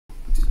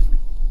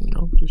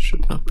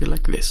should not be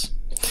like this.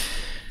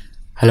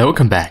 Hello,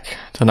 welcome back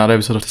to another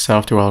episode of the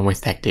Self-Development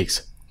with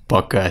Tactics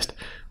podcast.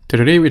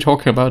 Today we're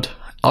talking about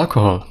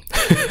alcohol.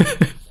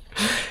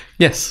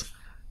 Yes,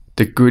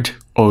 the good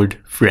old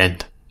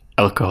friend,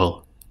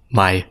 alcohol.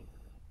 My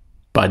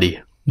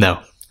buddy.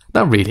 No,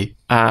 not really.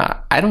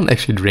 I don't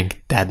actually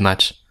drink that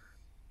much.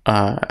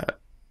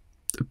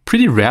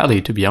 Pretty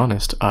rarely, to be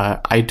honest.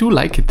 I do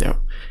like it though.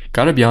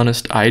 Gotta be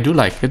honest, I do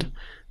like it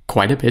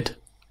quite a bit.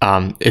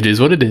 It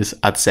is what it is,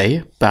 I'd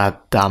say.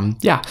 But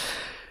yeah,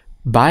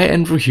 by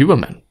Andrew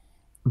Huberman.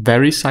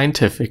 Very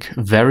scientific,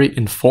 very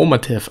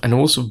informative, and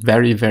also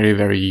very, very,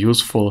 very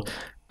useful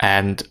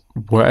and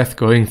worth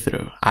going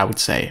through, I would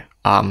say,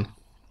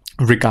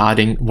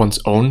 regarding one's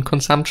own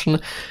consumption.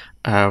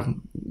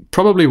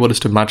 Probably what is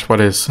too much,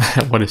 what is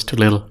too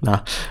little.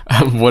 Nah.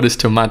 What is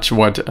too much,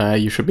 what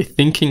you should be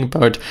thinking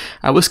about.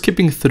 I was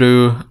skipping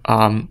through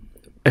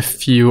a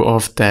few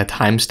of the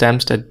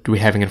timestamps that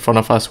we're having in front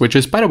of us, which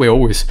is, by the way,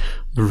 always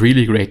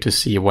really great to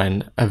see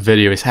when a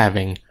video is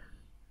having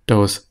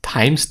those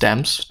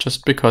timestamps,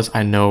 just because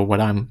I know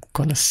what I'm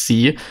gonna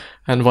see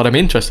and what I'm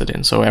interested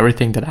in. So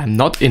everything that I'm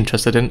not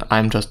interested in,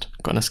 I'm just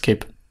gonna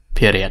skip,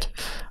 period.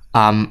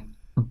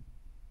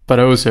 But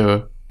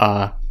also,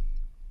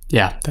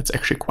 yeah, that's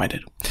actually quite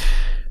it.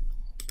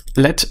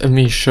 Let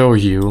me show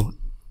you,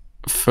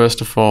 first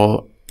of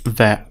all,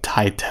 the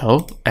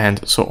title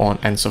and so on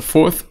and so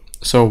forth.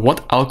 So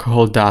what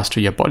alcohol does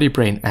to your body,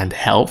 brain and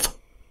health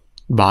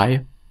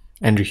by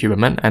Andrew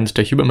Huberman and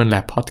the Huberman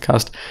Lab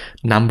podcast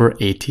number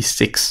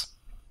 86.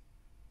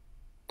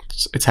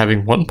 It's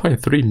having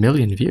 1.3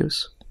 million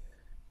views.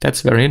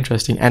 That's very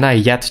interesting, and I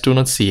yet do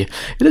not see.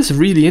 It is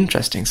really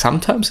interesting.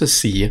 Sometimes I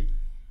see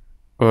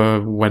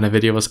when a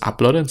video was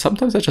uploaded, and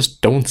sometimes I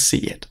just don't see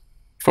it.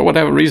 For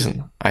whatever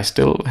reason. I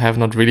still have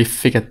not really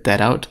figured that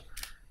out.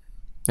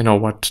 You know,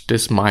 what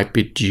this might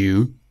be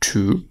due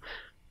to.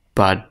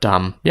 But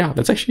yeah,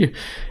 let's actually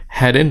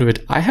head into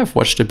it. I have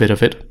watched a bit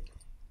of it.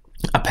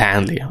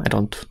 Apparently, I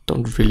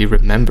don't really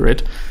remember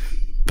it,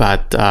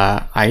 but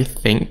I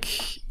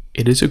think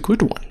it is a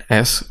good one,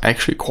 as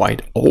actually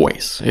quite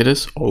always. It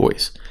is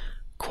always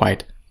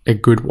quite a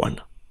good one.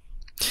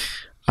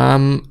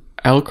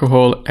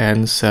 Alcohol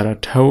and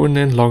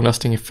serotonin,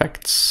 long-lasting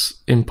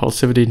effects,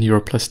 impulsivity,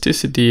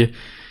 neuroplasticity,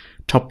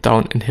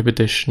 top-down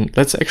inhibition.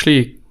 Let's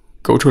actually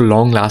go to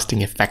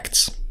long-lasting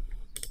effects.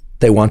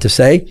 They want to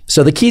say.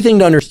 So the key thing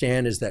to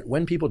understand is that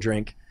when people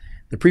drink,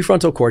 the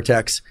prefrontal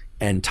cortex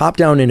and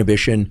top-down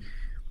inhibition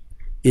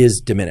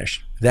is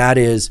diminished. That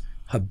is,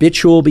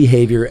 habitual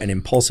behavior and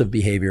impulsive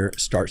behavior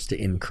starts to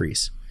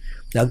increase.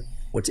 Now,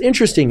 what's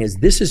interesting is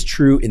this is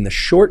true in the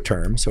short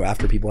term, so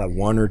after people have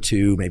 1 or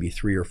 2, maybe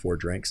 3 or 4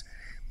 drinks,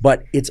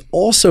 but it's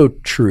also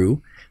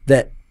true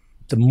that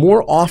the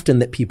more often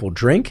that people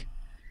drink,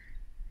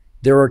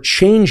 there are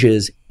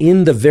changes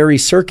in the very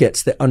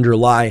circuits that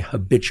underlie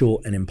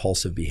habitual and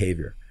impulsive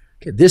behavior.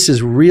 Okay, this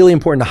is really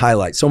important to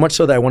highlight, so much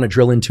so that I want to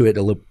drill into it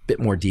a little bit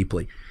more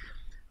deeply.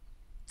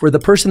 For the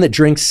person that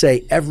drinks,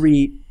 say,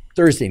 every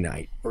Thursday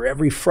night or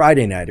every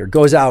Friday night, or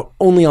goes out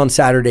only on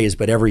Saturdays,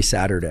 but every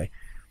Saturday,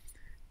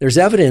 there's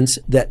evidence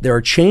that there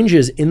are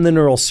changes in the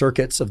neural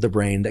circuits of the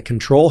brain that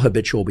control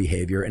habitual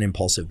behavior and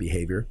impulsive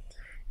behavior,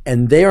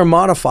 and they are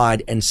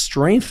modified and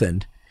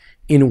strengthened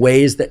in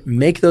ways that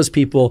make those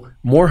people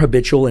more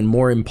habitual and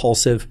more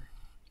impulsive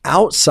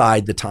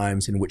outside the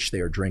times in which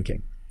they are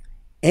drinking.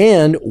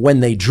 And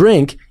when they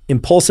drink,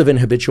 impulsive and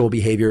habitual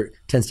behavior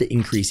tends to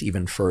increase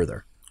even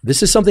further.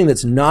 This is something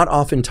that's not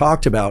often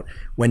talked about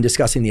when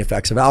discussing the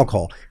effects of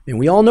alcohol. And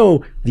we all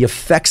know the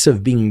effects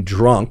of being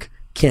drunk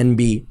can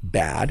be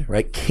bad,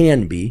 right?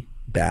 Can be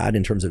bad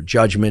in terms of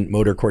judgment,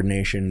 motor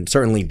coordination.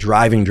 Certainly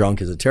driving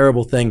drunk is a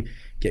terrible thing,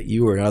 get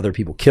you or other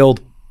people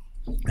killed,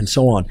 and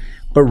so on.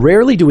 But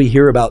rarely do we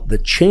hear about the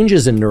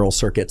changes in neural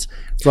circuits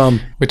from...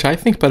 Which I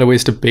think, by the way,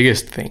 is the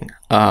biggest thing.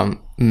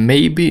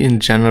 Maybe in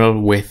general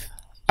with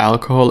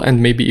alcohol,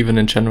 and maybe even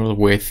in general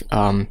with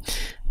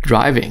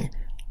driving,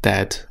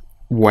 that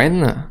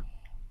when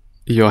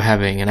you're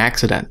having an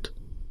accident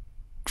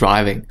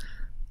driving,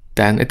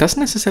 then it doesn't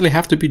necessarily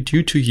have to be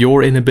due to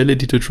your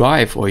inability to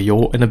drive or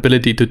your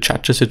inability to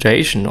judge a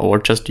situation or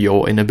just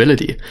your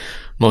inability.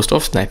 Most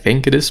often I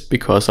think it is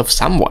because of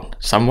someone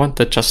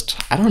that just,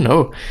 I don't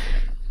know,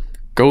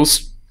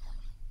 goes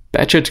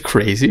batshit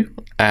crazy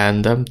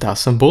and does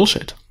some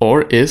bullshit,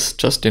 or is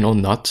just, you know,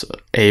 not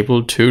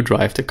able to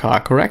drive the car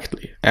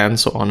correctly, and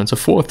so on and so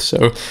forth.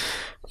 So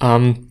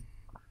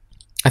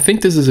I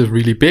think this is a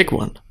really big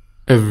one,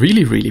 a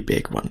really, really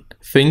big one.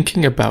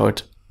 Thinking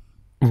about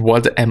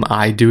what am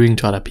I doing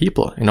to other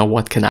people? You know,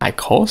 what can I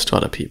cause to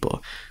other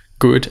people?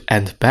 Good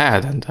and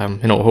bad.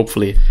 And, you know,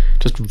 hopefully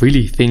just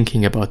really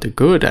thinking about the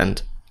good,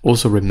 and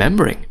also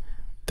remembering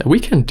that we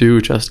can do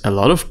just a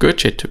lot of good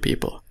shit to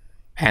people.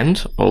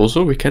 And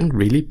also we can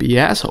really be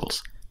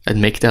assholes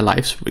and make their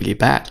lives really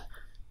bad.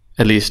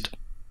 At least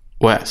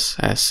worse,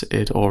 as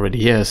it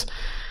already is.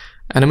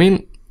 And I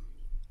mean,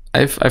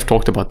 I've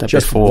talked about that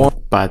before,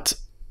 but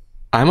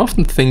I'm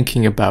often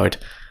thinking about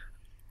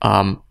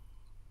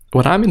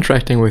when I'm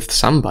interacting with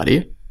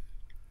somebody,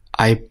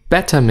 I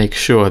better make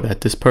sure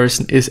that this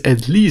person is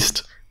at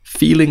least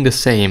feeling the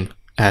same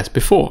as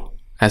before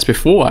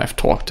I've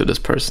talked to this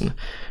person.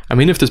 I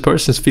mean, if this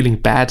person is feeling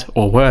bad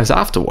or worse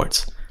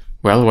afterwards,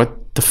 well,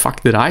 what the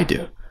fuck did I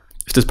do?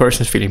 If this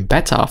person is feeling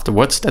better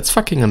afterwards, that's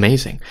fucking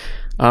amazing.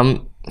 I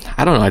don't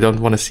know, I don't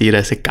want to see it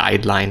as a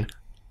guideline,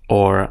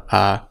 or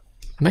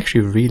I'm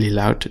actually really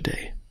loud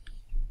today,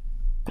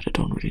 but I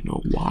don't really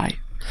know why.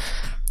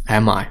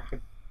 Am I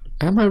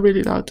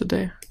really loud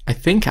today? I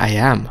think I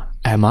am.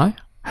 Am I?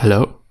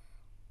 Hello?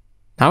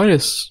 Now it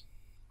is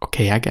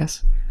okay, I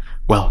guess.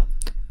 Well,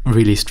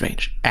 really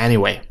strange.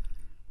 Anyway,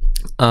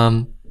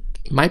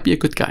 might be a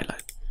good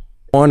guideline.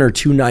 1 or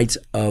 2 nights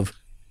of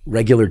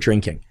regular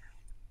drinking.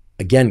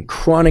 Again,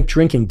 chronic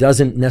drinking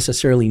doesn't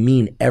necessarily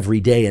mean every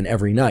day and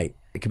every night.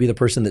 It could be the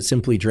person that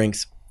simply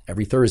drinks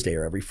every Thursday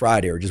or every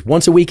Friday, or just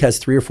once a week has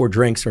 3 or 4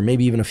 drinks, or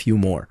maybe even a few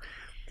more.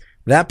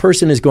 That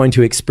person is going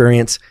to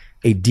experience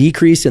a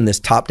decrease in this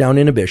top-down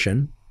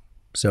inhibition,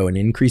 so an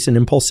increase in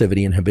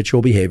impulsivity and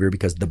habitual behavior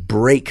because the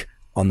brake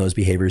on those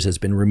behaviors has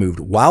been removed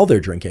while they're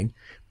drinking,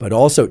 but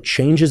also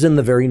changes in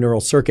the very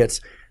neural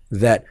circuits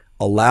that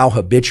allow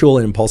habitual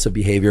and impulsive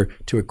behavior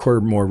to occur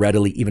more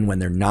readily even when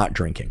they're not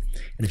drinking.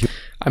 And if you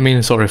I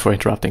mean, sorry for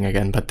interrupting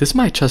again, but this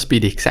might just be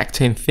the exact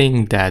same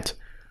thing that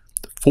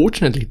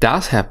fortunately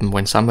does happen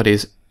when somebody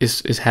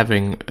is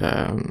having,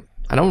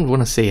 I don't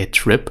want to say a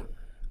trip,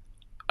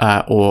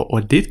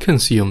 or did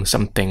consume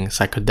something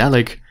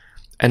psychedelic,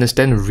 and is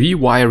then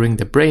rewiring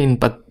the brain,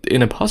 but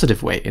in a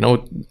positive way,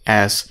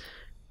 as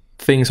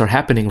things are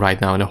happening right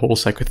now in the whole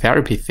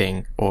psychotherapy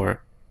thing,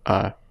 or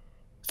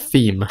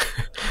theme,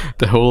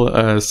 the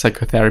whole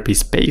psychotherapy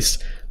space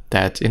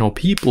that,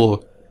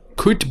 people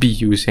could be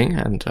using,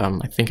 and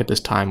I think at this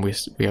time we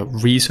are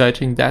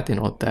researching that,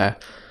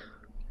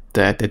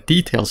 the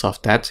details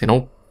of that,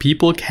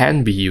 people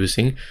can be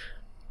using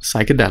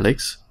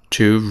psychedelics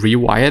to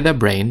rewire their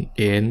brain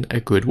in a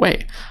good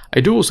way.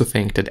 I do also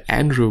think that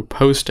Andrew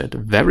posted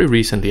very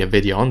recently a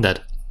video on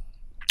that,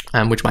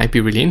 which might be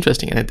really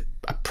interesting, and it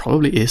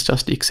probably is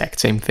just the exact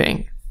same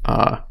thing.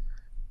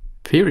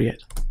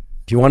 Period.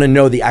 If you want to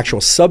know the actual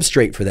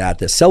substrate for that,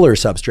 the cellular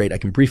substrate, I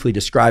can briefly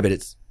describe it.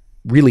 It's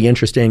really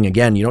interesting.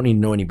 Again, you don't need to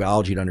know any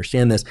biology to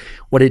understand this.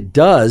 What it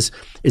does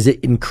is it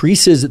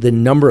increases the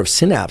number of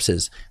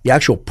synapses, the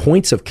actual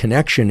points of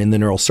connection in the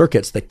neural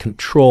circuits that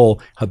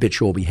control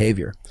habitual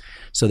behavior.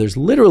 So there's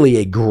literally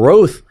a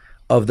growth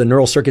of the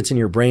neural circuits in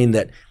your brain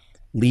that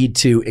lead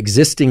to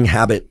existing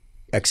habit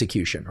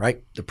execution,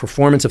 right? The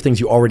performance of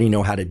things you already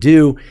know how to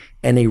do,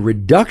 and a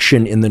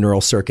reduction in the neural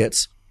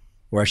circuits,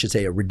 or I should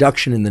say a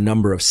reduction in the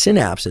number of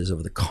synapses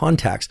of the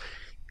contacts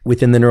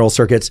within the neural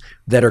circuits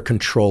that are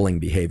controlling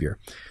behavior.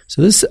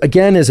 So this,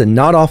 again, is a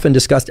not often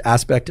discussed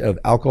aspect of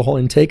alcohol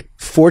intake.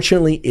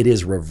 Fortunately, it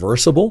is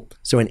reversible.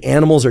 So in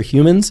animals or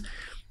humans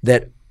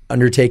that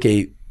undertake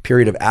a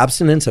period of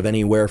abstinence of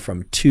anywhere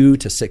from 2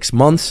 to 6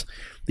 months,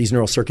 these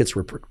neural circuits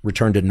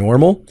return to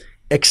normal,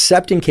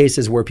 except in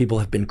cases where people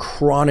have been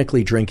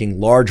chronically drinking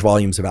large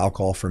volumes of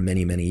alcohol for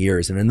many, many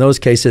years. And in those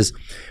cases,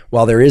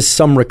 while there is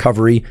some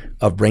recovery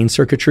of brain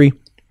circuitry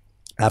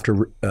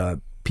after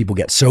people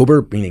get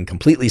sober, meaning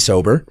completely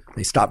sober,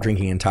 they stop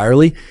drinking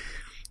entirely,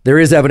 there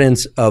is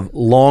evidence of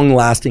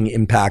long-lasting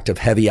impact of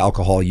heavy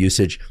alcohol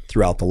usage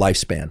throughout the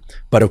lifespan.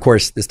 But of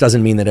course, this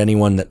doesn't mean that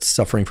anyone that's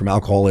suffering from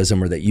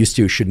alcoholism or that used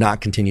to should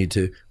not continue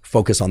to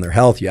focus on their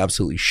health. You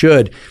absolutely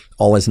should.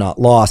 All is not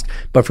lost.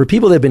 But for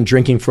people that have been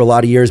drinking for a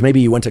lot of years,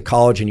 maybe you went to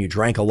college and you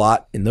drank a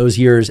lot in those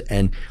years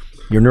and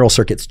your neural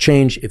circuits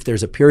change. If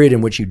there's a period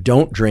in which you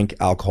don't drink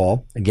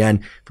alcohol,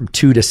 again, from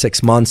 2 to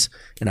 6 months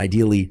and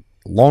ideally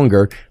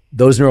longer,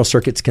 those neural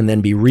circuits can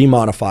then be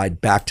remodified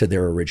back to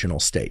their original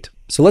state.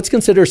 So let's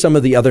consider some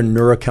of the other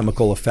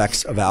neurochemical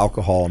effects of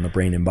alcohol on the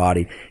brain and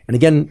body. And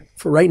again,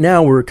 for right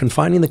now, we're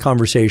confining the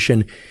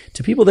conversation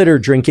to people that are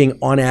drinking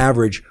on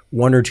average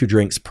 1 or 2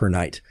 drinks per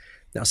night.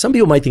 Now, some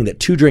people might think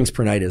that 2 drinks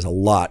per night is a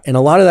lot, and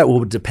a lot of that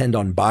will depend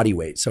on body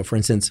weight. So for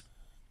instance,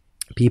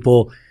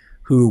 people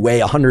who weigh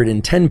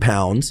 110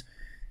 pounds,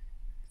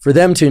 for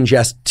them to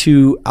ingest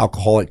 2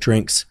 alcoholic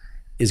drinks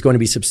is going to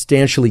be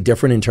substantially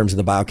different in terms of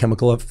the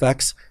biochemical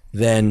effects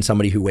than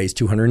somebody who weighs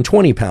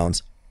 220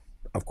 pounds.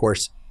 Of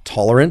course,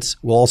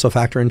 tolerance will also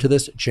factor into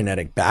this.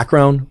 Genetic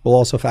background will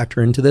also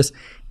factor into this.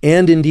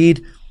 And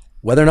indeed,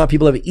 whether or not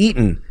people have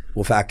eaten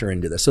will factor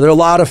into this. So there are a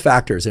lot of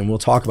factors, and we'll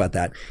talk about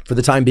that. For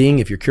the time being,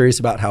 if you're curious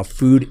about how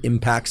food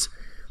impacts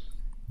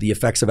the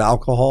effects of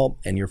alcohol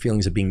and your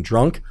feelings of being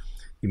drunk,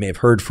 you may have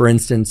heard, for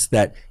instance,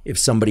 that if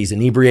somebody's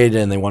inebriated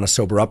and they want to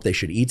sober up, they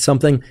should eat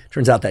something.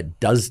 Turns out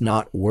that does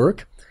not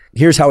work.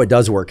 Here's how it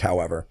does work,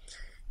 however.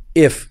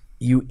 If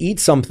you eat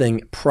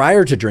something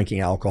prior to drinking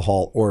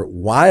alcohol or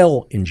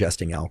while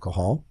ingesting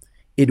alcohol,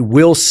 it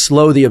will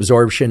slow the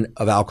absorption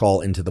of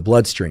alcohol into the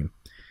bloodstream.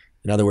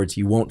 In other words,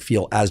 you won't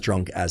feel as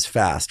drunk as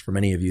fast. For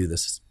many of you,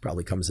 this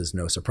probably comes as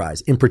no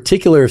surprise. In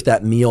particular, if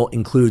that meal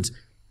includes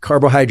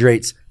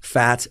carbohydrates,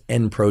 fats,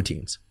 and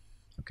proteins.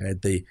 Okay,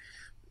 the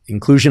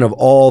inclusion of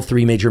all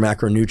 3 major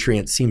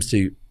macronutrients seems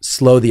to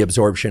slow the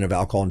absorption of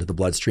alcohol into the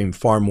bloodstream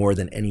far more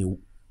than any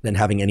than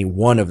having any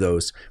one of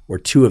those or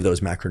two of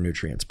those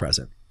macronutrients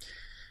present.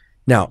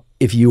 Now,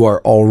 if you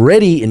are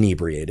already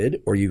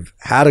inebriated or you've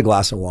had a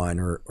glass of wine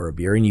or a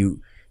beer and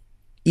you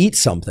eat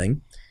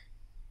something,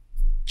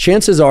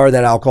 chances are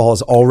that alcohol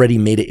has already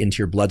made it into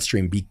your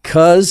bloodstream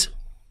because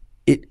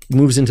it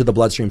moves into the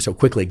bloodstream so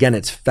quickly. Again,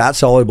 it's fat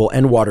soluble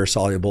and water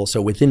soluble.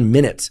 So within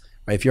minutes,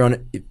 right? If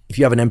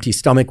you have an empty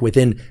stomach,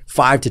 within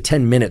 5 to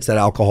 10 minutes, that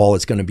alcohol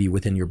is going to be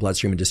within your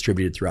bloodstream and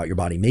distributed throughout your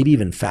body, maybe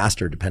even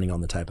faster depending on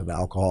the type of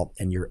alcohol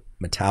and your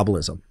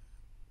metabolism.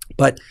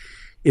 But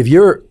if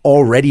you're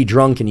already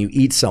drunk and you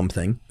eat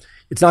something,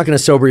 it's not going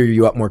to sober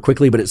you up more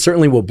quickly, but it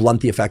certainly will blunt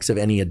the effects of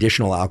any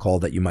additional alcohol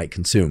that you might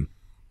consume.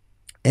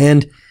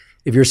 And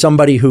if you're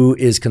somebody who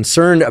is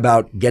concerned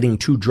about getting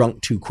too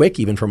drunk too quick,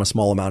 even from a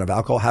small amount of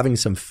alcohol, having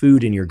some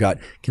food in your gut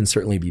can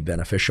certainly be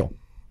beneficial.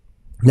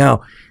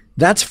 Now,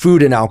 that's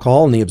food and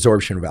alcohol and the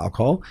absorption of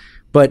alcohol.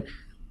 But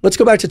let's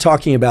go back to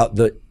talking about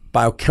the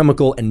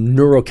biochemical and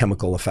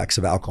neurochemical effects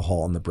of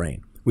alcohol on the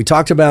brain. We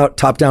talked about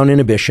top-down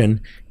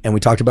inhibition, and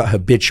we talked about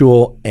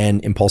habitual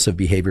and impulsive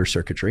behavior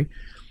circuitry.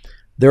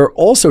 There are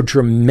also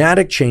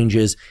dramatic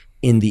changes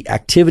in the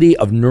activity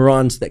of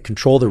neurons that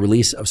control the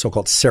release of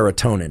so-called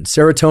serotonin.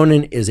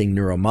 Serotonin is a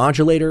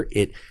neuromodulator.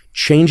 It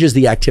changes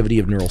the activity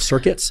of neural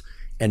circuits,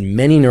 and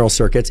many neural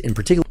circuits in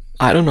particular.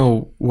 I don't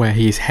know where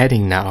he's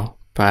heading now,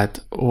 but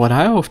what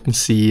I often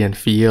see and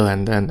feel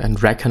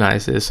and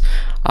recognize is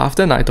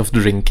after a night of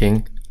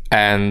drinking,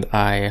 and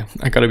I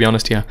gotta be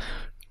honest here,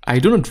 I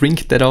do not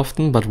drink that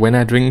often, but when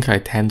I drink, I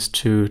tend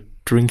to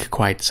drink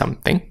quite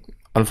something,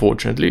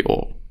 unfortunately,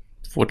 or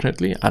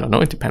fortunately, I don't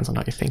know, it depends on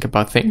how you think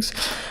about things.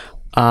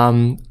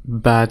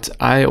 But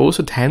I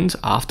also tend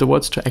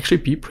afterwards to actually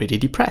be pretty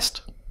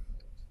depressed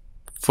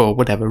for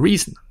whatever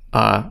reason.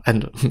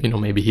 And,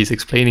 maybe he's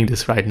explaining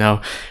this right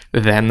now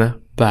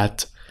then,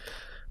 but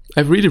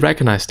I've really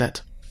recognized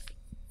that.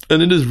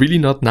 And it is really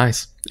not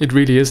nice. It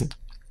really isn't.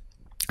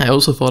 I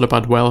also thought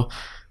about, well,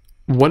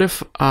 what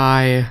if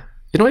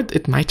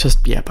it might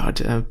just be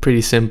about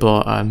pretty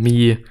simple,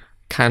 me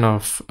kind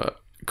of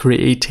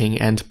creating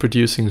and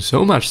producing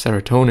so much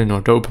serotonin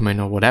or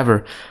dopamine or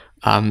whatever,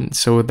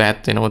 so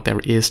that, there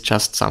is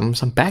just some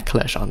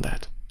backlash on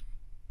that.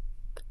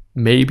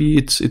 Maybe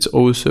it's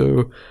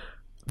also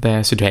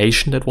the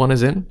situation that one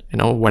is in,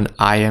 when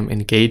I am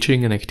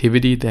engaging in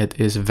activity that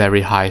is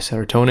very high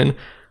serotonin,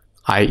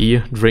 i.e.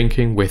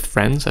 drinking with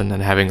friends and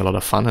then having a lot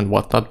of fun and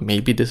whatnot.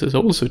 Maybe this is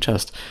also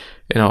just,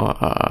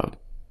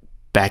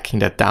 backing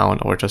that down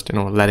or just,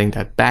 letting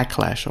that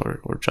backlash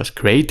or just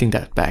creating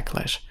that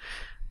backlash.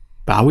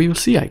 But we will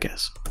see, I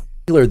guess.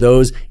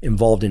 Those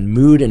involved in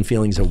mood and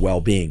feelings of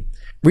well-being.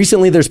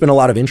 Recently, there's been a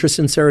lot of interest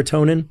in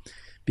serotonin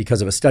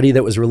because of a study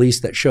that was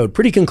released that showed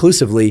pretty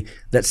conclusively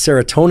that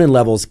serotonin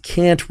levels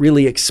can't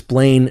really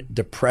explain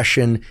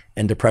depression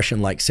and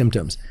depression-like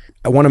symptoms.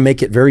 I want to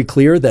make it very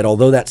clear that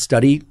although that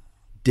study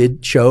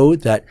did show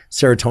that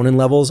serotonin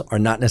levels are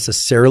not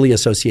necessarily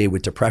associated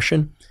with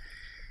depression,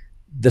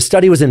 the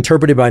study was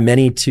interpreted by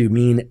many to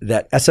mean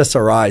that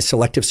SSRIs,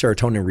 selective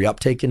serotonin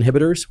reuptake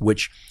inhibitors,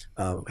 which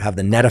have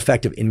the net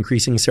effect of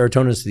increasing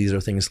serotonin, so these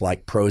are things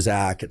like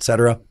Prozac, et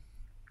cetera,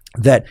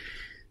 that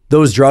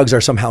those drugs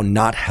are somehow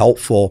not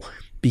helpful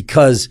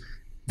because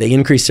they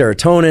increase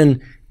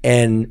serotonin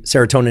and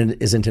serotonin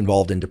isn't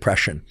involved in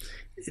depression.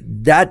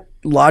 That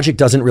logic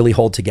doesn't really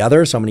hold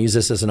together, so I'm going to use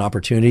this as an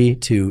opportunity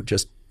to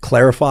just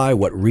clarify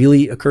what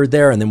really occurred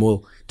there, and then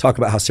we'll talk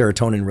about how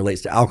serotonin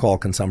relates to alcohol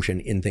consumption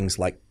in things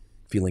like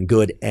feeling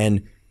good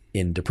and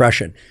in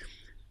depression.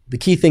 The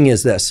key thing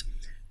is this: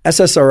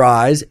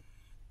 SSRIs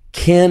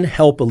can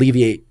help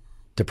alleviate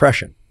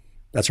depression.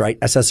 That's right,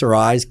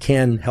 SSRIs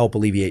can help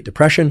alleviate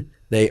depression.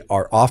 They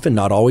are often,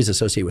 not always,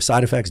 associated with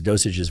side effects.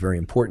 Dosage is very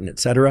important, et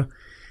cetera.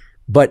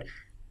 But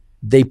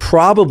they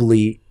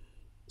probably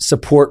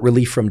support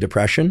relief from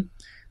depression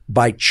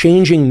by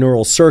changing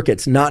neural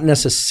circuits, not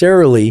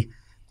necessarily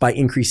by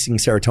increasing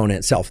serotonin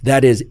itself.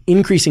 That is,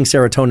 increasing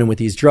serotonin with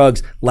these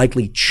drugs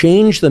likely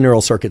change the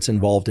neural circuits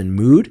involved in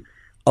mood,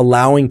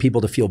 allowing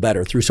people to feel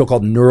better through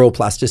so-called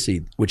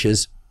neuroplasticity, which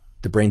is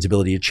the brain's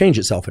ability to change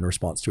itself in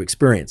response to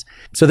experience.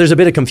 So there's a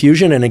bit of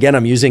confusion. And again,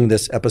 I'm using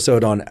this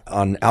episode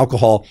on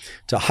alcohol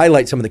to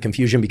highlight some of the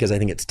confusion because I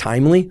think it's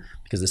timely,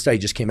 because the study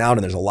just came out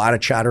and there's a lot of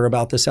chatter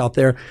about this out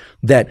there,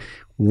 that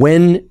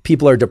when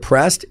people are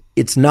depressed,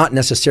 it's not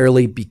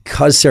necessarily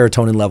because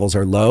serotonin levels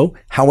are low.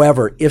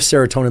 However, if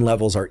serotonin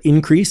levels are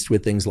increased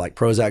with things like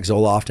Prozac,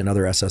 Zoloft, and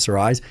other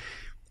SSRIs,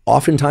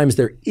 oftentimes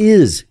there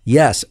is,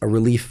 yes, a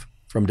relief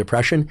from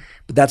depression,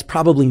 but that's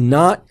probably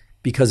not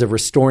because of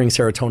restoring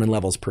serotonin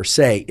levels per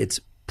se. It's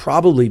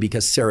probably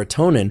because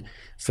serotonin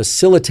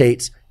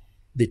facilitates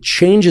the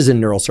changes in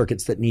neural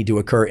circuits that need to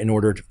occur in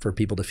order for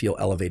people to feel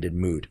elevated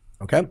mood.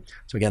 Okay?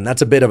 So again,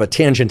 that's a bit of a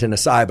tangent and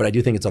aside, but I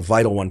do think it's a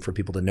vital one for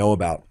people to know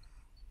about.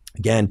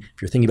 Again,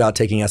 if you're thinking about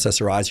taking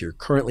SSRIs, you're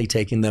currently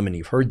taking them and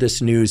you've heard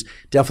this news,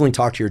 definitely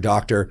talk to your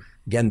doctor.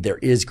 Again, there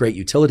is great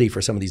utility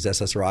for some of these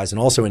SSRIs, and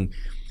also in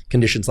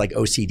conditions like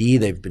OCD,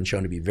 they've been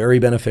shown to be very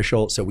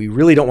beneficial. So we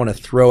really don't want to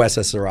throw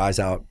SSRIs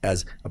out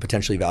as a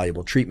potentially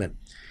valuable treatment.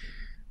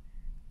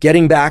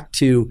 getting back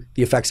to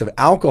the effects of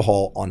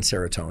alcohol on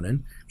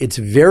serotonin, it's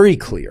very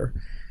clear,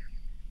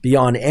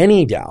 beyond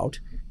any doubt,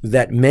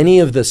 that many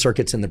of the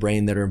circuits in the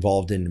brain that are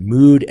involved in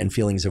mood and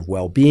feelings of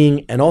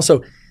well-being, and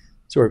also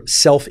sort of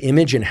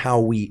self-image and how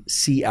we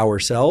see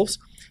ourselves,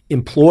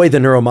 employ the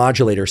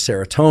neuromodulator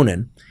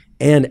serotonin.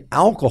 And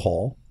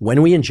alcohol,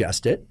 when we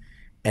ingest it,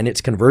 and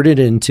it's converted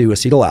into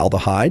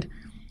acetaldehyde,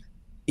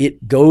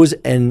 it goes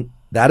and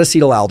that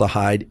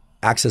acetaldehyde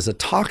acts as a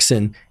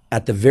toxin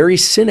at the very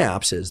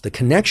synapses, the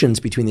connections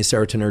between the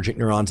serotonergic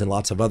neurons and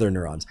lots of other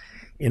neurons.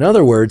 In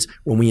other words,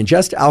 when we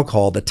ingest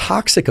alcohol, the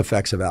toxic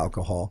effects of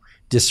alcohol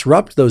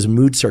disrupt those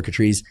mood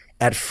circuitries,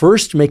 at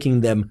first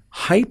making them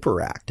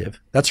hyperactive.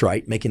 That's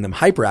right, making them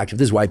hyperactive.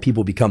 This is why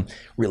people become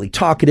really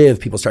talkative.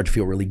 People start to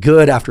feel really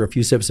good after a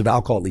few sips of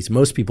alcohol, at least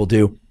most people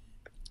do.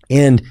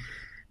 And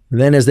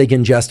then as they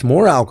ingest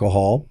more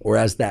alcohol, or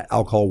as that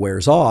alcohol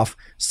wears off,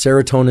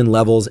 serotonin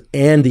levels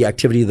and the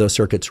activity of those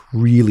circuits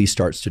really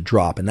starts to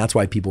drop. And that's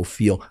why people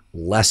feel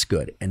less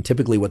good. And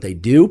typically what they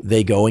do,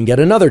 they go and get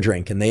another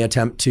drink and they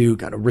attempt to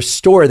kind of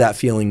restore that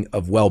feeling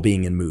of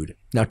well-being and mood.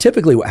 Now,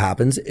 typically what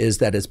happens is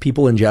that as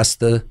people ingest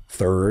the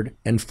third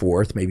and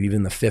fourth, maybe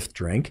even the fifth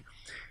drink,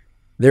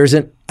 there's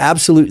an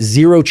absolute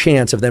zero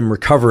chance of them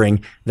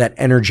recovering that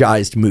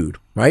energized mood,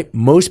 right?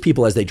 Most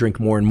people, as they drink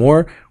more and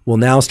more, will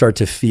now start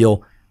to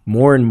feel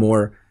more and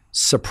more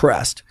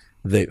suppressed.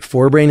 The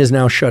forebrain is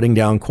now shutting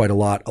down quite a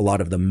lot. A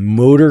lot of the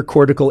motor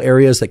cortical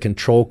areas that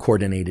control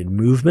coordinated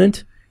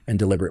movement and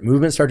deliberate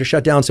movement start to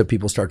shut down. So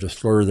people start to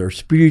slur their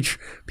speech.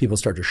 People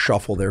start to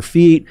shuffle their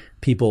feet.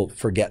 People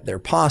forget their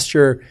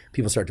posture.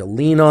 People start to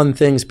lean on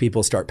things.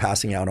 People start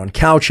passing out on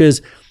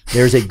couches.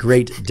 There's a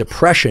great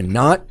depression,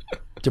 not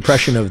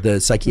depression of the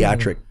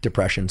psychiatric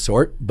depression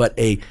sort, but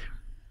a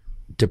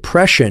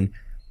depression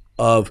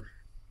of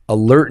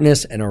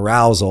alertness and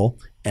arousal,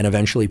 and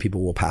eventually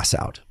people will pass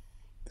out.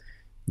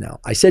 Now,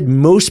 I said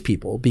most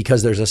people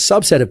because there's a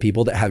subset of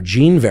people that have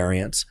gene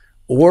variants,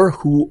 or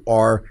who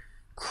are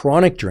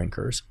chronic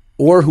drinkers,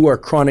 or who are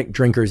chronic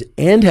drinkers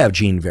and have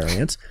gene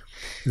variants,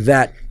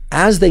 that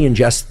as they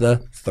ingest the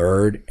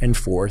third and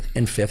fourth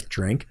and fifth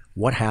drink,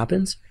 what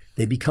happens?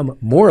 They become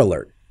more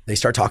alert. They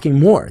start talking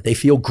more. They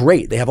feel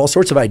great. They have all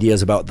sorts of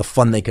ideas about the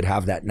fun they could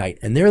have that night.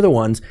 And they're the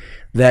ones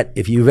that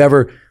if you've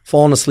ever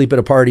fallen asleep at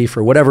a party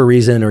for whatever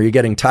reason, or you're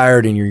getting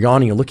tired and you're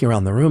yawning, you're looking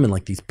around the room and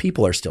like these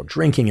people are still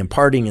drinking and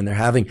partying and they're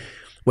having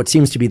what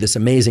seems to be this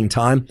amazing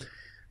time.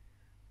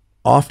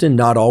 Often,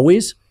 not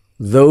always,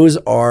 those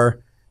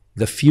are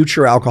the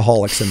future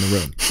alcoholics in the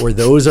room, or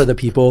those are the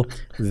people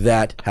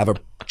that have a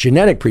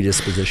genetic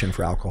predisposition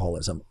for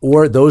alcoholism,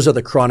 or those are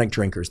the chronic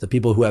drinkers, the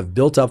people who have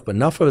built up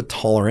enough of a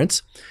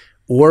tolerance,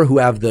 or who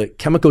have the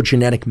chemical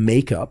genetic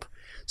makeup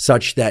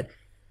such that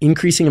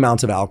increasing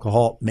amounts of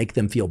alcohol make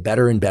them feel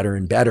better and better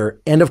and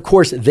better. And of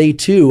course, they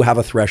too have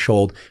a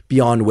threshold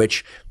beyond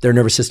which their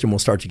nervous system will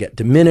start to get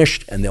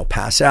diminished and they'll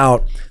pass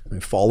out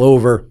and fall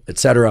over,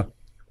 etc.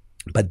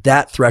 But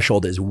that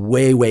threshold is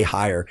way, way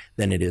higher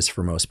than it is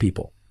for most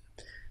people.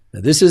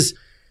 Now, this is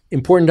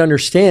important to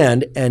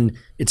understand, and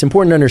it's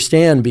important to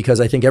understand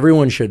because I think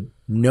everyone should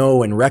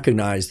know and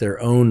recognize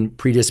their own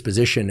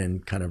predisposition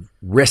and kind of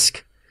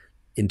risk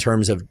in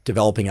terms of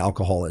developing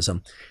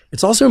alcoholism.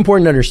 It's also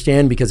important to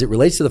understand because it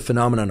relates to the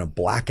phenomenon of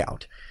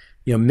blackout.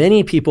 You know,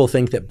 many people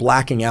think that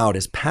blacking out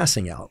is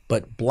passing out,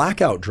 but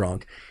blackout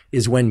drunk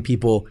is when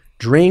people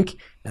drink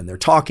and they're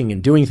talking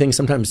and doing things.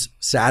 Sometimes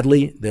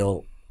sadly,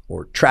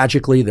 or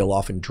tragically, they'll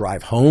often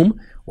drive home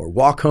or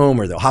walk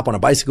home, or they'll hop on a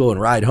bicycle and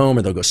ride home,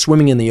 or they'll go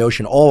swimming in the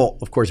ocean. All,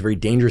 of course, very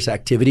dangerous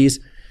activities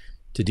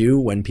to do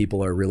when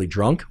people are really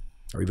drunk,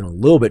 or even a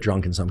little bit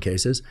drunk in some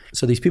cases.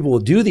 So these people will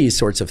do these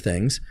sorts of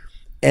things,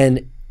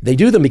 and they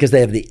do them because they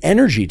have the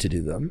energy to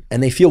do them,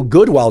 and they feel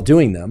good while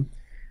doing them,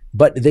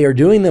 but they are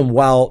doing them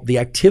while the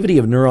activity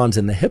of neurons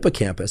in the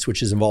hippocampus,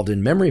 which is involved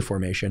in memory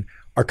formation,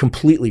 are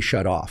completely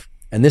shut off.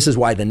 And this is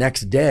why the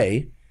next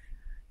day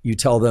you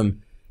tell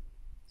them,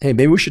 hey,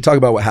 maybe we should talk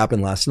about what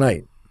happened last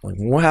night. Like,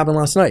 what happened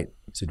last night?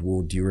 I said,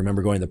 well, do you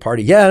remember going to the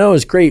party? Yeah, no, it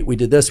was great. We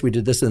did this,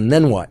 and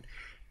then what?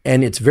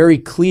 And it's very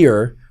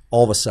clear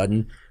all of a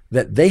sudden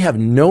that they have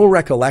no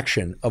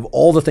recollection of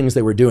all the things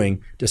they were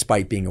doing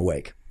despite being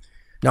awake.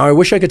 Now, I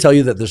wish I could tell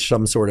you that there's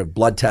some sort of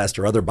blood test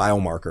or other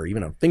biomarker,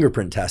 even a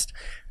fingerprint test,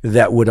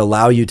 that would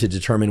allow you to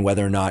determine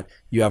whether or not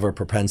you have a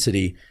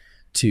propensity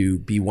to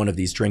be one of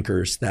these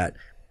drinkers that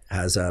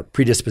has a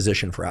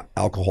predisposition for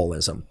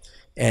alcoholism.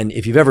 And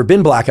if you've ever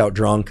been blackout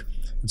drunk,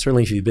 and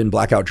certainly if you've been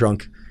blackout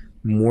drunk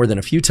more than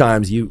a few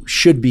times, you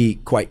should be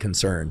quite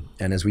concerned.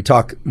 And as we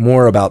talk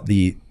more about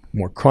the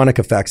more chronic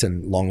effects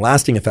and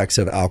long-lasting effects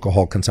of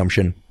alcohol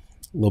consumption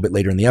a little bit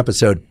later in the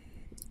episode,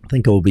 I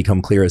think it will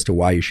become clear as to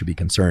why you should be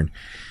concerned.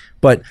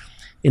 But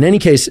in any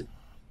case,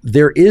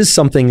 there is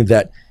something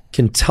that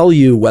can tell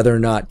you whether or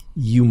not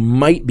you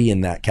might be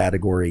in that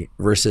category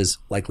versus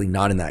likely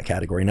not in that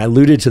category. And I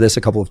alluded to this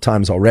a couple of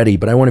times already,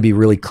 but I want to be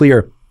really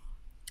clear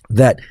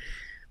that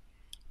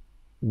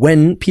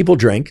when people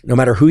drink, no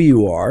matter who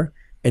you are,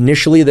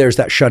 initially there's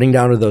that shutting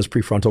down of those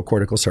prefrontal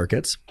cortical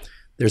circuits.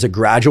 there's a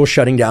gradual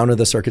shutting down of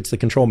the circuits that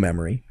control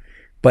memory.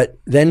 But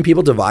then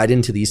people divide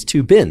into these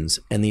two bins.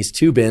 And these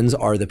two bins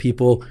are the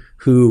people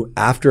who,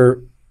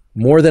 after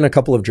more than a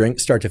couple of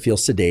drinks, start to feel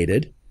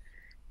sedated,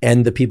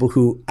 and the people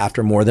who,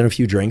 after more than a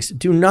few drinks,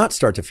 do not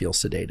start to feel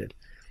sedated.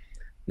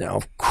 Now,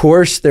 of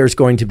course, there's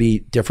going to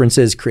be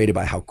differences created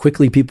by how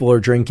quickly people are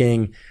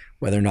drinking,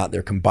 whether or not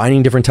they're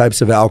combining different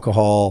types of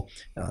alcohol,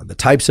 the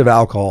types of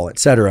alcohol,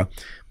 etc.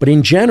 But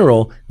in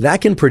general,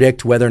 that can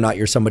predict whether or not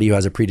you're somebody who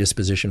has a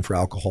predisposition for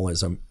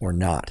alcoholism or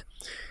not.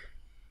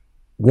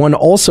 One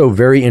also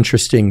very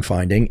interesting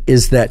finding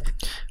is that...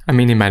 I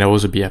mean, it might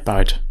also be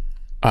about,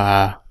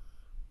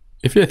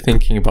 if you're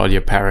thinking about your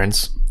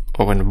parents,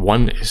 or when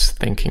one is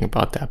thinking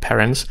about their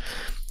parents,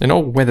 you know,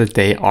 whether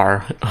they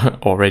are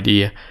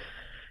already...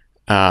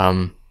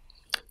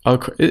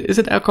 is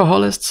it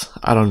alcoholists?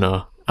 I don't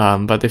know.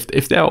 But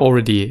if they're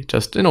already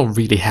just, you know,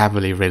 really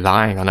heavily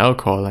relying on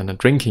alcohol and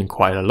drinking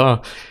quite a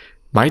lot,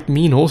 might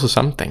mean also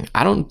something.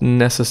 I don't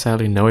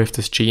necessarily know if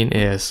this gene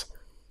is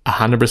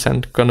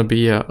 100% gonna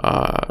be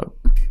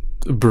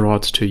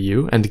brought to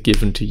you and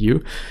given to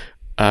you.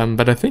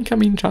 But I think, I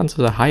mean, chances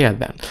are higher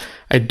then.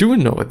 I do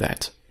know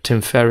that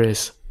Tim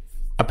Ferriss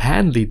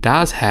apparently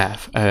does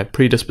have a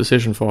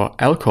predisposition for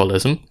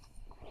alcoholism.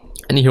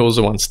 And he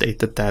also once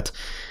stated that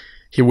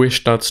he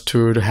wished not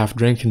to have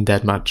drinking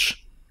that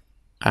much.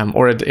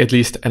 Or at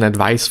least an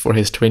advice for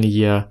his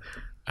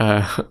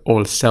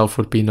 20-year-old self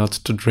would be not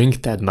to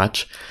drink that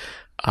much.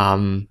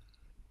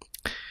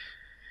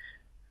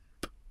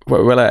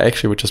 Well, I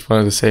actually just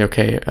wanted to say,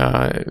 okay,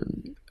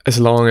 as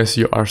long as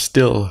you are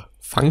still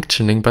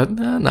functioning, but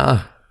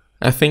nah.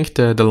 I think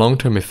the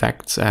long-term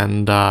effects,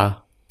 and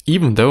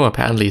even though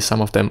apparently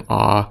some of them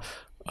are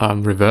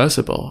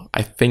reversible,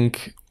 I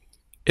think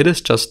it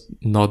is just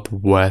not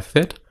worth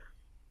it,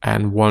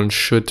 and one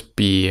should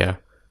be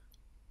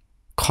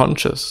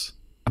conscious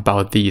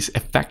about these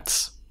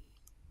effects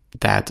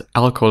that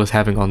alcohol is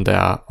having on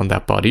their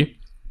body.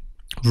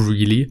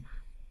 Really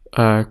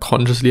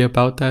consciously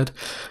about that.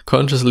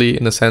 Consciously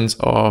in the sense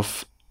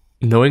of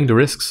knowing the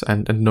risks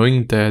and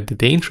knowing the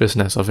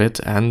dangerousness of it,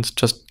 and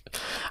just,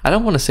 I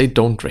don't want to say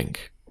don't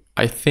drink.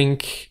 I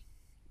think,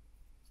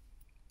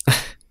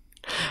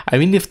 I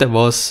mean, if there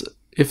was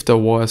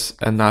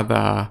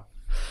another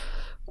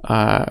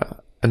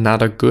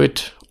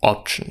good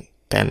option,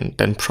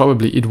 then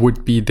probably it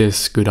would be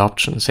this good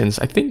option, since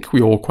I think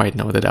we all quite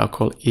know that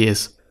alcohol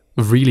is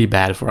really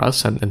bad for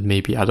us, and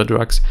maybe other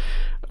drugs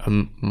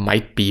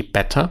might be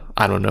better.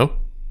 I don't know.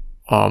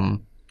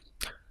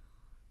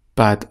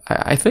 But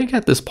I think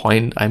at this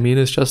point, I mean,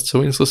 it's just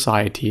so in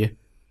society,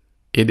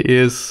 it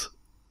is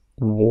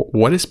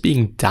what is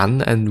being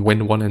done, and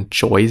when one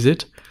enjoys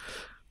it,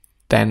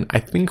 then I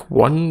think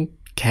one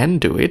can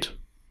do it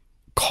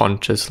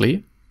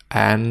consciously,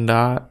 and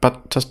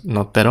but just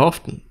not that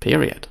often,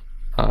 period.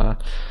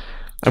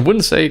 I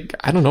wouldn't say,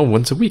 I don't know,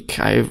 once a week.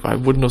 I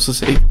wouldn't also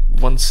say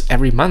once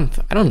every month.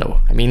 I don't know.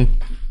 I mean,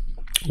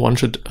 one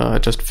should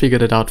just figure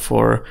that out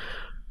for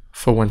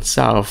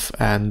oneself,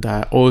 and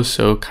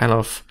also kind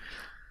of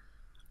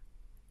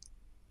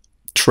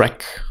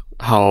track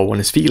how one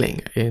is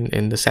feeling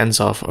in the sense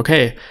of,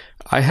 okay,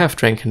 I have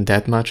drinking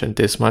that much and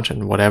this much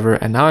and whatever,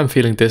 and now I'm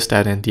feeling this,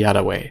 that, and the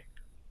other way.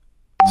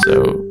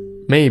 So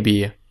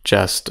maybe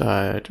just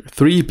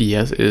 3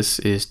 beers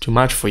is too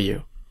much for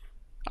you.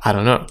 I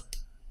don't know.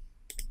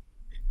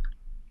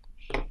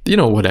 You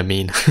know what I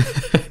mean.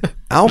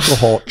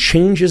 Alcohol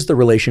changes the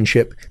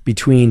relationship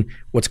between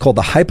what's called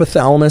the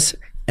hypothalamus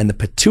and the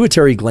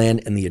pituitary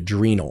gland and the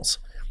adrenals.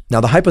 Now,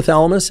 the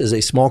hypothalamus is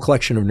a small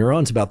collection of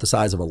neurons about the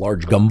size of a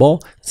large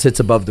gumball. It sits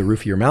above the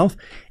roof of your mouth,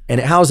 and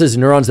it houses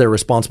neurons that are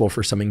responsible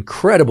for some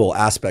incredible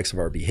aspects of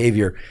our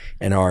behavior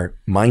and our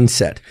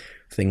mindset.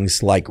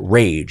 Things like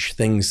rage,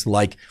 things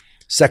like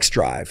sex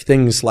drive,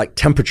 things like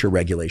temperature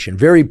regulation,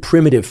 very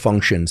primitive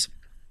functions,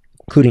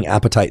 including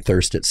appetite,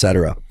 thirst,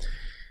 etc.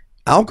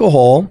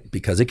 Alcohol,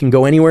 because it can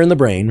go anywhere in the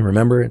brain,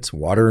 remember it's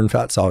water and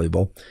fat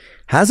soluble,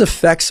 has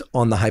effects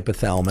on the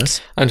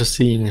hypothalamus. I'm just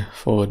seeing,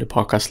 for the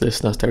podcast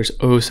listeners, there's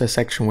also a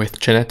section with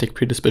genetic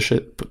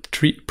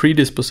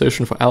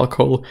predisposition for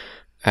alcohol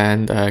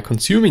and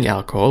consuming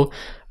alcohol.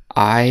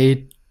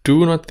 I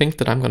do not think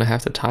that I'm going to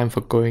have the time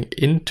for going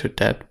into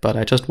that, but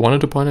I just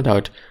wanted to point it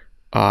out.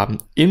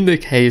 In the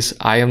case,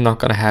 I am not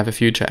going to have a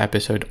future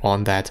episode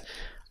on that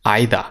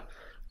either.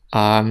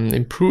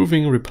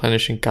 Improving,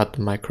 replenishing gut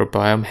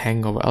microbiome,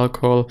 hangover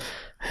alcohol,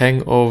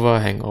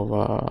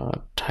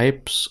 hangover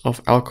types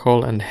of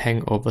alcohol, and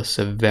hangover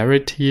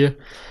severity.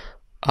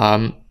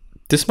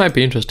 This might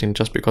be interesting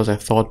just because I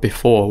thought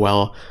before,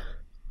 well,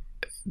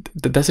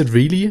 does it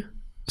really?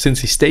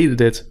 Since he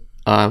stated it,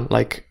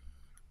 like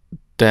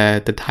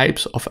the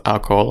types of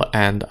alcohol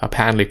and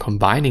apparently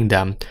combining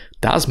them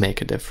does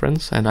make a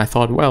difference. And I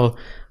thought, well,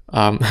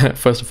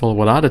 first of all,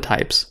 what are the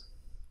types?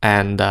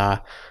 And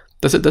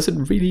does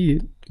it really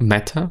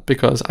matter?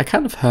 Because I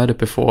kind of heard it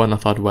before and I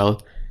thought,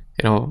 well,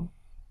 you know,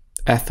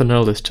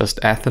 ethanol is just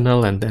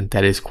ethanol and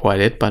that is quite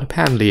it. But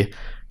apparently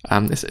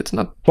it's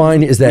not.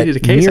 Fine is that really the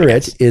case, near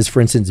it is,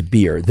 for instance,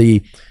 beer.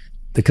 The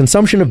the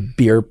consumption of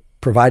beer,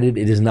 provided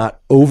it is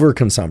not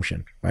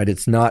overconsumption, right?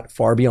 It's not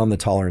far beyond the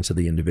tolerance of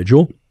the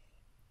individual.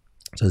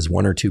 So there's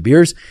 1 or 2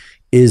 beers,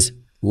 is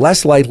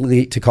less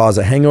likely to cause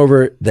a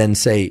hangover than,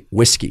 say,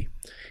 whiskey.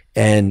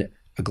 And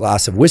a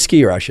glass of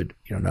whiskey, or I should,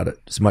 not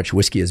as much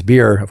whiskey as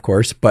beer, of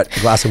course, but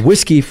a glass of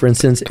whiskey, for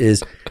instance,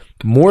 is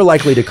more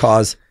likely to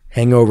cause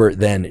hangover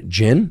than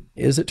gin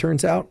is, it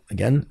turns out.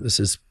 Again, this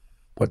is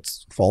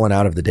what's fallen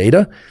out of the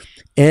data.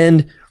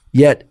 And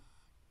yet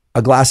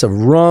a glass of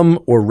rum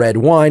or red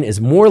wine is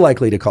more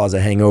likely to cause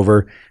a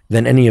hangover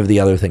than any of the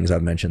other things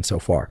I've mentioned so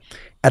far.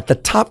 At the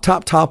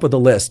top of the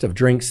list of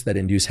drinks that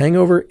induce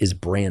hangover is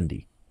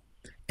brandy.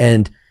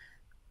 And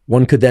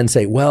one could then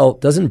say, well,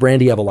 doesn't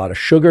brandy have a lot of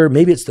sugar?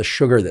 Maybe it's the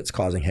sugar that's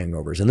causing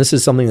hangovers. And this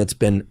is something that's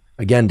been,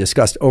 again,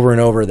 discussed over and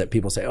over, that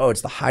people say, oh,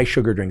 it's the high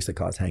sugar drinks that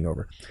cause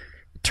hangover.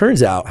 It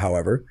turns out,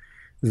 however,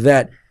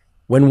 that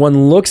when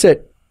one looks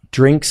at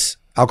drinks,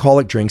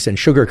 alcoholic drinks and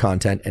sugar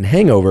content and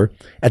hangover,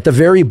 at the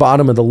very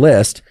bottom of the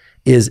list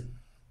is,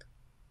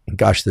 and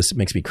gosh, this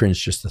makes me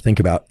cringe just to think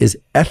about, is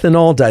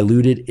ethanol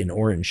diluted in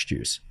orange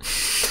juice.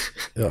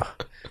 Ugh.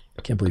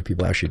 I can't believe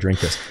people actually drink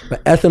this,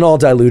 but ethanol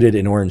diluted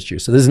in orange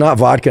juice. So this is not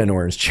vodka and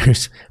orange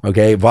juice.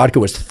 Okay. Vodka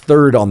was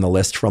 3rd on the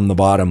list from the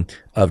bottom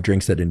of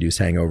drinks that induce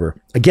hangover.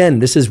 Again,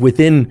 this is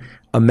within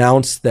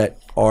amounts that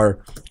are.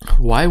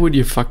 Why would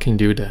you fucking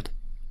do that?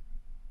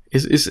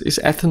 Is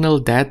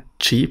ethanol that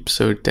cheap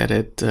so that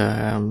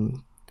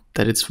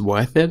it's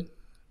worth it?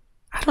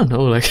 I don't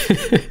know, like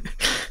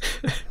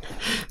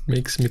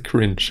makes me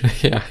cringe.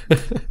 Yeah.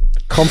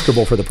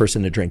 Comfortable for the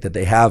person to drink, that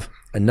they have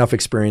enough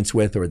experience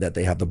with, or that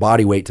they have the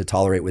body weight to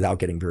tolerate without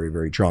getting very,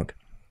 very drunk.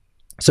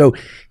 So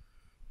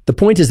the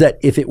point is that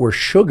if it were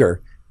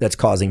sugar that's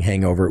causing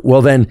hangover,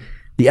 well, then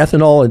the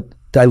ethanol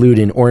dilute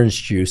in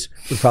orange juice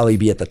would probably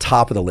be at the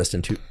top of the list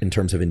in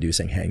terms of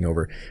inducing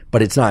hangover,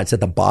 but it's not. It's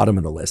at the bottom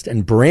of the list,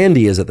 and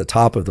brandy is at the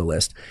top of the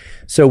list.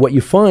 So what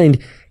you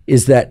find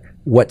is that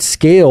what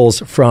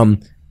scales from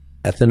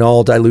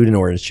ethanol dilute in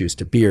orange juice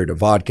to beer to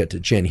vodka to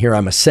gin, here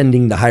I'm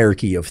ascending the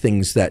hierarchy of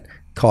things that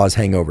cause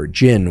hangover: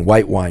 gin,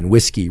 white wine,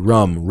 whiskey,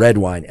 rum, red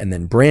wine, and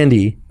then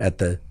brandy at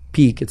the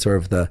peak. It's sort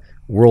of the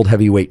world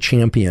heavyweight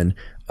champion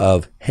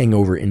of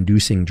hangover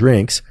inducing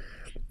drinks.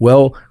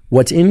 Well,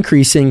 what's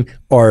increasing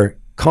are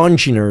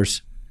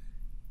congeners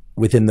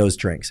within those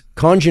drinks.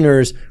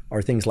 Congeners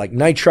are things like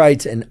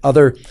nitrites and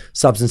other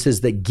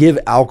substances that give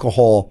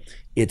alcohol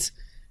its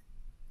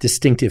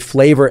distinctive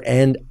flavor,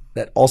 and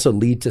that also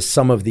lead to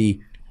some of the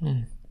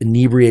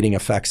inebriating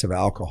effects of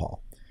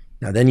alcohol.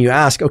 Now, then you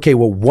ask, okay,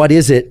 well, what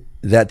is it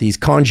that these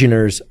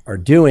congeners are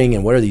doing,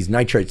 and what are these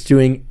nitrites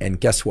doing? And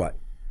guess what?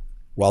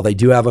 While they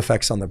do have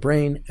effects on the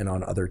brain and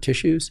on other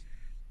tissues,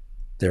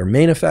 their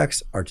main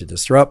effects are to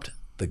disrupt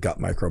the gut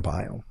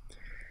microbiome.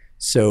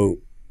 So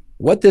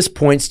what this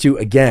points to,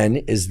 again,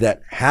 is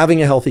that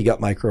having a healthy gut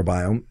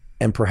microbiome,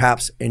 and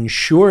perhaps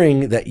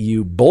ensuring that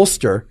you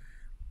bolster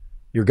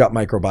your gut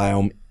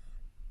microbiome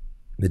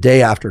the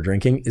day after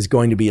drinking, is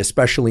going to be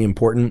especially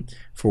important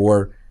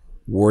for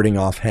warding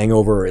off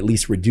hangover, or at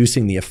least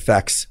reducing the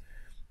effects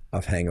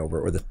of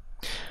hangover.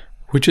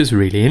 Which is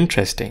really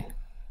interesting.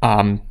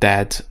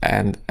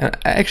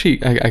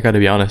 Actually, I gotta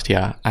be honest,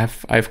 yeah,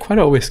 I've quite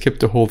always skipped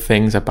the whole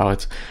things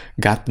about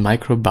gut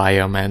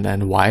microbiome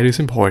and why it is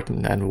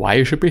important and why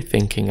you should be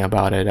thinking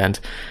about it and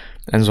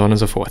so on and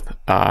so forth.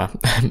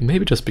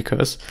 Maybe just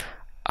because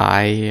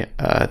I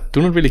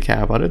do not really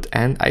care about it,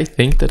 and I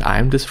think that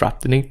I'm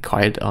disrupting it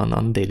quite on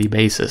a daily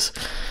basis.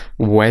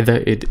 Whether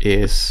it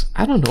is,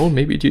 I don't know,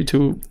 maybe due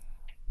to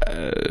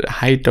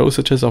high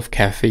dosages of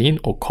caffeine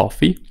or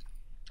coffee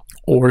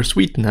or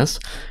sweetness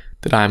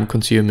that I'm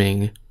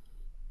consuming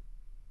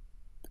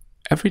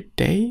every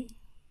day.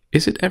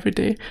 Is it every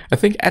day? I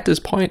think at this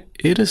point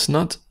it is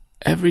not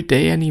every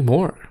day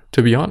anymore,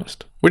 to be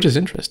honest, which is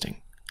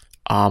interesting.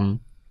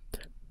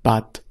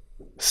 But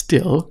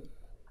still,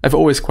 I've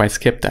always quite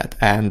skipped that,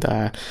 and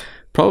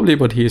probably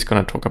what he's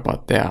going to talk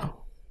about there,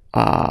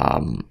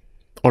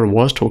 or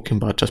was talking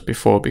about just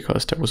before,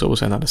 because there was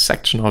also another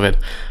section of it,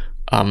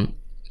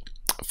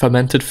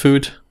 fermented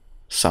food,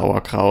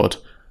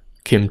 sauerkraut,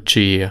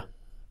 kimchi,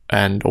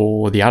 and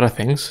all the other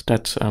things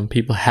that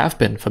people have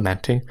been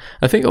fermenting.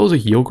 I think also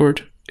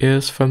yogurt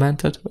is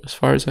fermented, as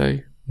far as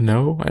I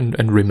know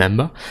and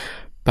remember.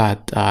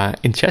 But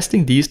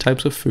ingesting these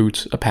types of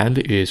foods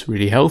apparently is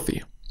really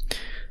healthy.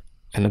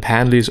 And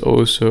apparently is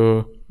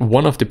also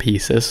one of the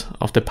pieces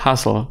of the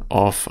puzzle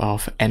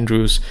of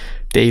Andrew's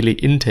daily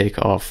intake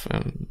of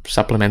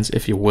supplements,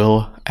 if you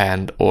will,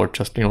 and or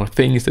just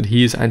things that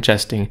he is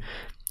ingesting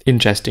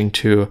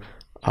to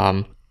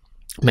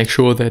make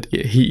sure that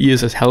he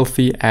is as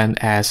healthy and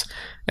as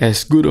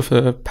good of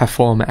a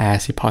performer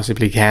as he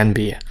possibly can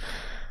be.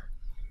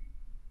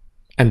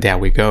 And there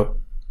we go.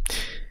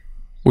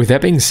 With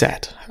that being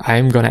said,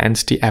 I'm gonna end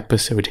the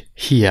episode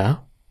here.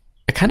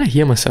 I kind of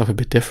hear myself a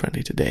bit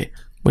differently today,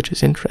 which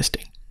is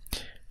interesting.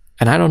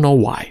 And I don't know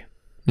why.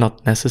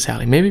 Not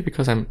necessarily. Maybe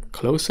because I'm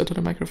closer to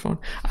the microphone.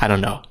 I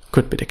don't know.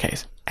 Could be the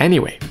case.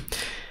 Anyway,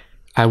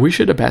 I wish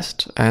you the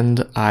best,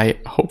 and I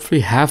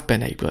hopefully have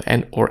been able,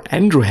 or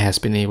Andrew has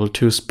been able,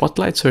 to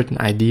spotlight certain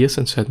ideas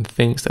and certain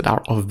things that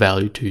are of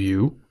value to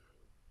you,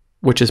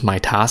 which is my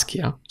task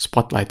here,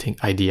 spotlighting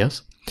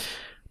ideas.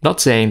 Not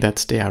saying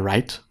that they are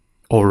right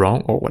or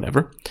wrong or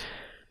whatever.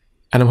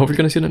 And I'm hopefully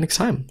going to see you the next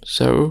time.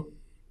 So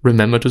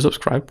remember to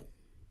subscribe,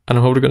 and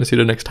I'm hopefully going to see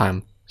you the next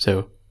time.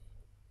 So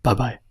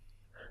bye-bye.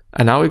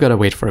 And now we gotta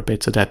wait for a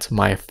bit so that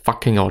my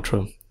fucking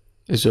outro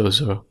is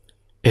also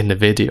in the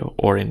video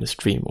or in the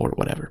stream or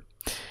whatever.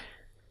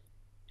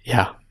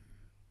 Yeah.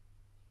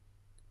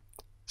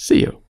 See you.